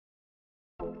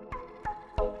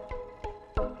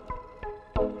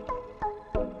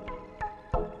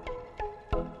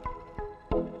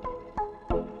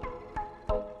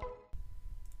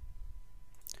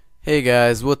Hey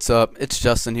guys, what's up? It's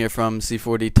Justin here from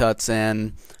C4DeeTuts,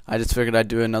 and I just figured I'd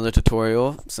do another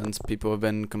tutorial since people have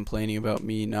been complaining about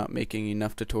me not making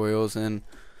enough tutorials, and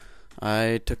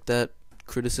I took that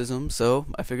criticism, so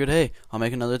I figured, hey, I'll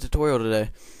make another tutorial today.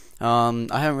 I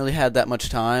haven't really had that much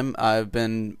time. I've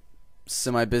been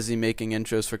semi-busy making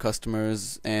intros for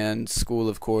customers, and school,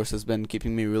 of course, has been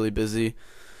keeping me really busy,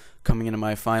 coming into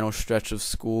my final stretch of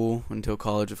school until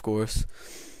college, of course.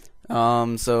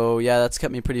 So yeah, that's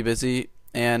kept me pretty busy,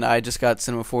 and I just got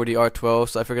Cinema4D R12,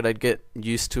 so I figured I'd get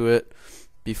used to it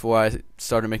before I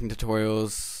started making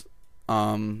tutorials.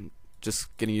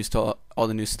 Just getting used to all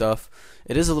the new stuff.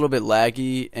 It is a little bit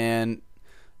laggy, and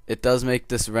it does make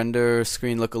this render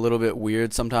screen look a little bit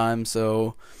weird sometimes,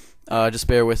 so just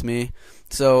bear with me.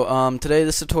 So today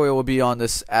this tutorial will be on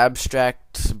this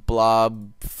abstract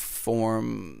blob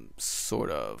form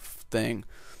sort of thing.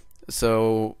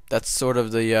 So that's sort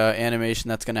of the animation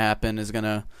that's going to happen, is going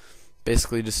to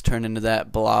basically just turn into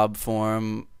that blob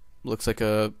form. Looks like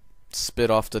a spit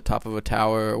off the top of a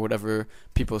tower, or whatever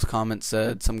people's comments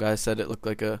said. Some guy said it looked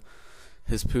like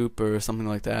his poop or something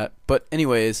like that. But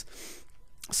anyways,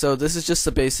 so this is just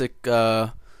a basic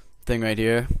thing right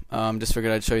here. Just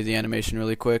figured I'd show you the animation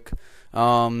really quick.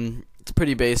 It's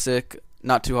pretty basic,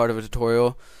 not too hard of a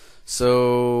tutorial.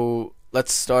 So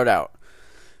let's start out.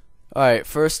 Alright,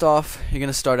 first off, you're going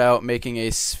to start out making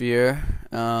a sphere.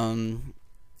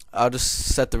 I'll just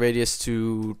set the radius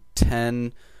to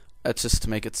 10. That's just to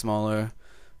make it smaller.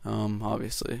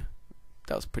 Obviously,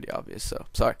 that was pretty obvious, so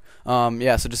sorry.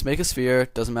 Yeah, so just make a sphere.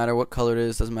 Doesn't matter what color it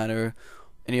is, doesn't matter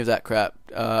any of that crap.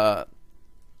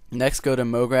 Next, go to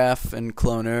MoGraph and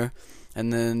Cloner,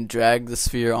 and then drag the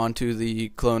sphere onto the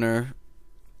cloner,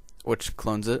 which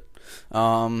clones it.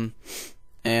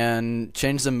 And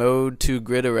change the mode to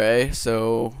grid array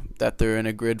so that they're in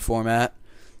a grid format,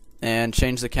 and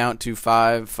change the count to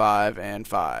 5, 5, and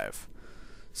 5.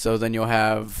 So then you'll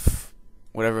have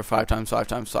whatever 5 times 5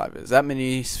 times 5 is. That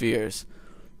many spheres.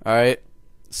 Alright,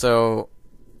 so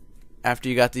after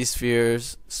you got these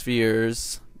spheres,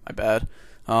 my bad,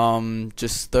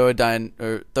 just throw a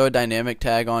dynamic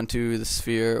tag onto the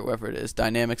sphere, wherever it is,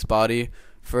 dynamics body.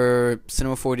 For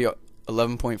Cinema4D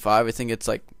 11.5, I think it's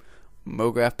like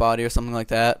MoGraph body or something like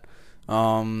that.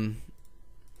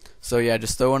 So yeah,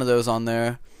 just throw one of those on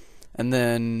there, and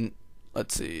then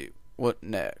let's see what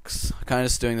next. I'm kind of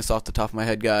just doing this off the top of my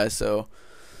head, guys, so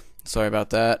sorry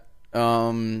about that.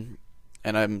 And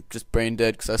I'm just brain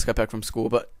dead because I just got back from school.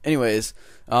 But anyways,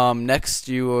 next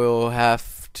you will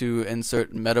have to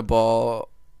insert metaball,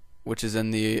 which is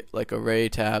in the array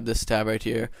tab, this tab right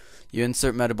here. You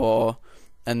insert metaball,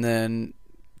 and then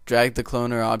drag the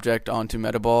cloner object onto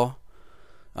metaball.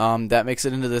 That makes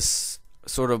it into this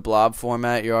sort of blob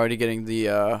format. You're already getting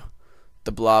the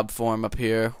blob form up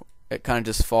here. It kind of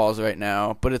just falls right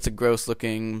now, but it's a gross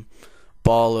looking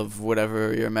ball of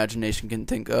whatever your imagination can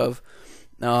think of.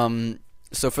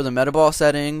 So for the metaball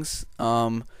settings,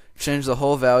 change the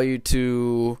whole value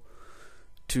to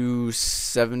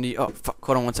 270. Oh fuck,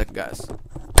 hold on one second, guys.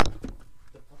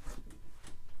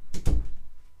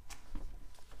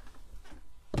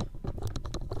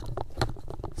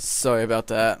 Sorry about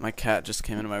that. My cat just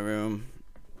came into my room.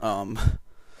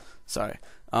 Sorry.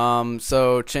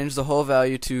 So change the whole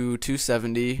value to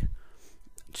 270.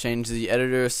 Change the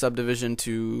editor subdivision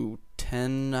to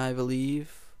 10, I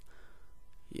believe.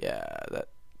 Yeah, that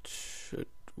should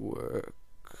work.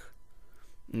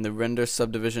 And the render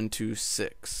subdivision to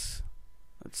 6.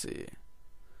 Let's see.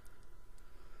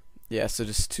 Yeah, so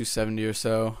just 270 or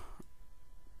so.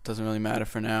 Doesn't really matter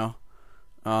for now.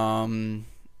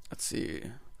 Let's see.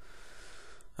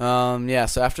 Yeah,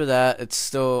 so after that, it's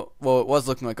still, well, it was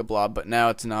looking like a blob, but now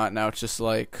it's not. Now it's just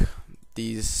like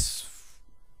these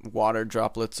water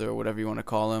droplets, or whatever you want to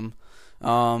call them.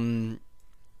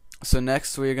 So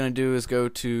next what you're going to do is go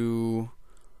to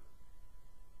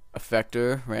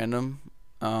effector, random.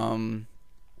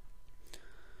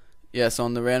 Yeah, so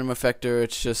on the random effector,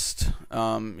 it's just,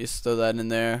 you just throw that in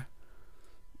there.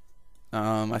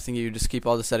 I think you just keep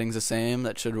all the settings the same.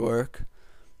 That should work.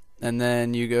 And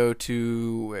then you go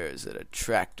to, where is it,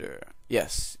 attractor.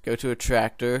 Yes, go to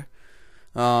attractor.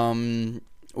 What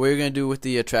you're going to do with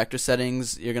the attractor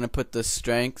settings, you're going to put the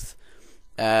strength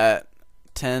at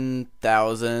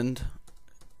 10,000,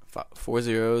 4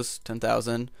 zeros,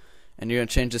 10,000, and you're going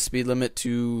to change the speed limit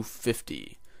to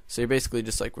 50. So you're basically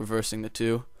just like reversing the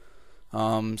two.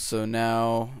 So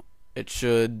now it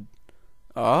should,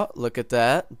 oh, look at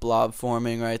that, blob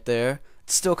forming right there.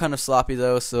 It's still kind of sloppy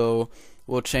though, so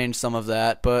we'll change some of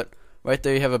that, but right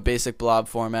there you have a basic blob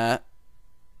format.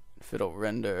 If it'll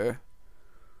render.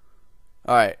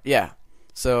 Alright, yeah.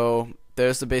 So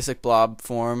there's the basic blob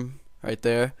form right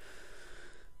there.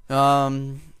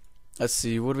 Let's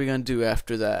see, what are we gonna do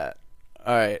after that?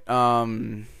 Alright,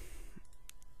 let's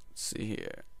see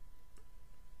here.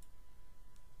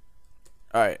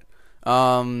 Alright,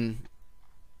 don't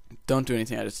do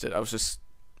anything I just did. I was just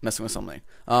messing with something.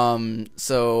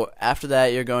 So after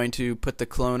that, you're going to put the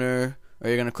cloner, or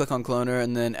you're gonna click on cloner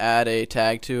and then add a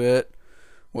tag to it.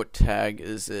 What tag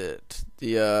is it?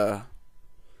 The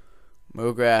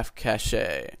MoGraph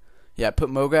cache. Yeah, put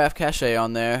MoGraph cache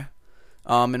on there.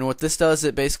 And what this does,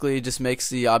 it basically just makes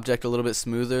the object a little bit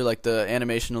smoother, like the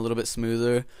animation a little bit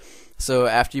smoother. So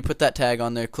after you put that tag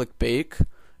on there, click bake,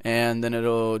 and then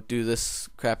it'll do this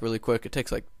crap really quick. It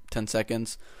takes like 10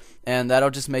 seconds. And that'll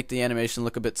just make the animation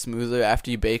look a bit smoother.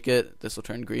 After you bake it, this will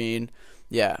turn green.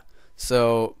 Yeah,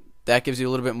 so that gives you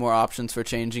a little bit more options for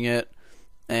changing it.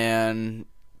 And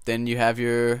then you have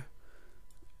your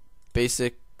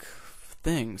basic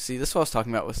thing. See, this is what I was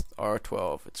talking about with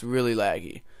R12. It's really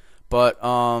laggy. But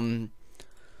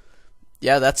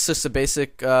yeah, that's just a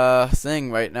basic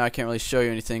thing right now. I can't really show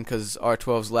you anything because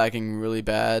R12 is lagging really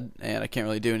bad and I can't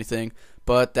really do anything.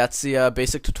 But that's the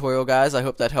basic tutorial, guys. I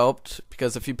hope that helped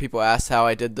because a few people asked how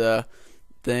I did the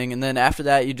thing. And then after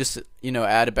that, you just,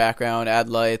 add a background, add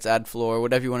lights, add floor,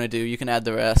 whatever you want to do. You can add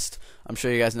the rest. I'm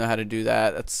sure you guys know how to do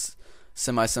that. That's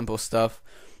semi-simple stuff.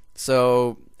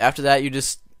 So after that, you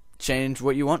just change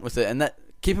what you want with it. And that,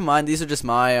 keep in mind, these are just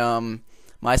my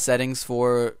my settings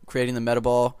for creating the meta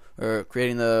ball, or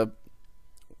creating the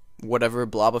whatever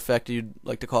blob effect you'd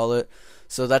like to call it.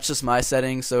 So that's just my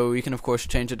settings, so you can of course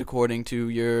change it according to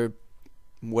your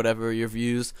whatever your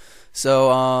views.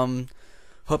 So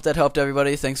hope that helped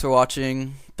everybody. Thanks for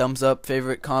watching. Thumbs up,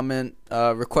 favorite, comment,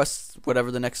 request whatever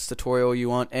the next tutorial you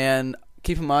want. And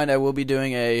keep in mind, I will be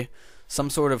doing some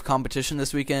sort of competition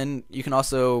this weekend. You can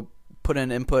also put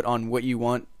in input on what you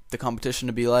want the competition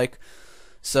to be like.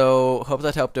 So hope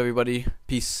that helped everybody.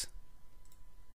 Peace.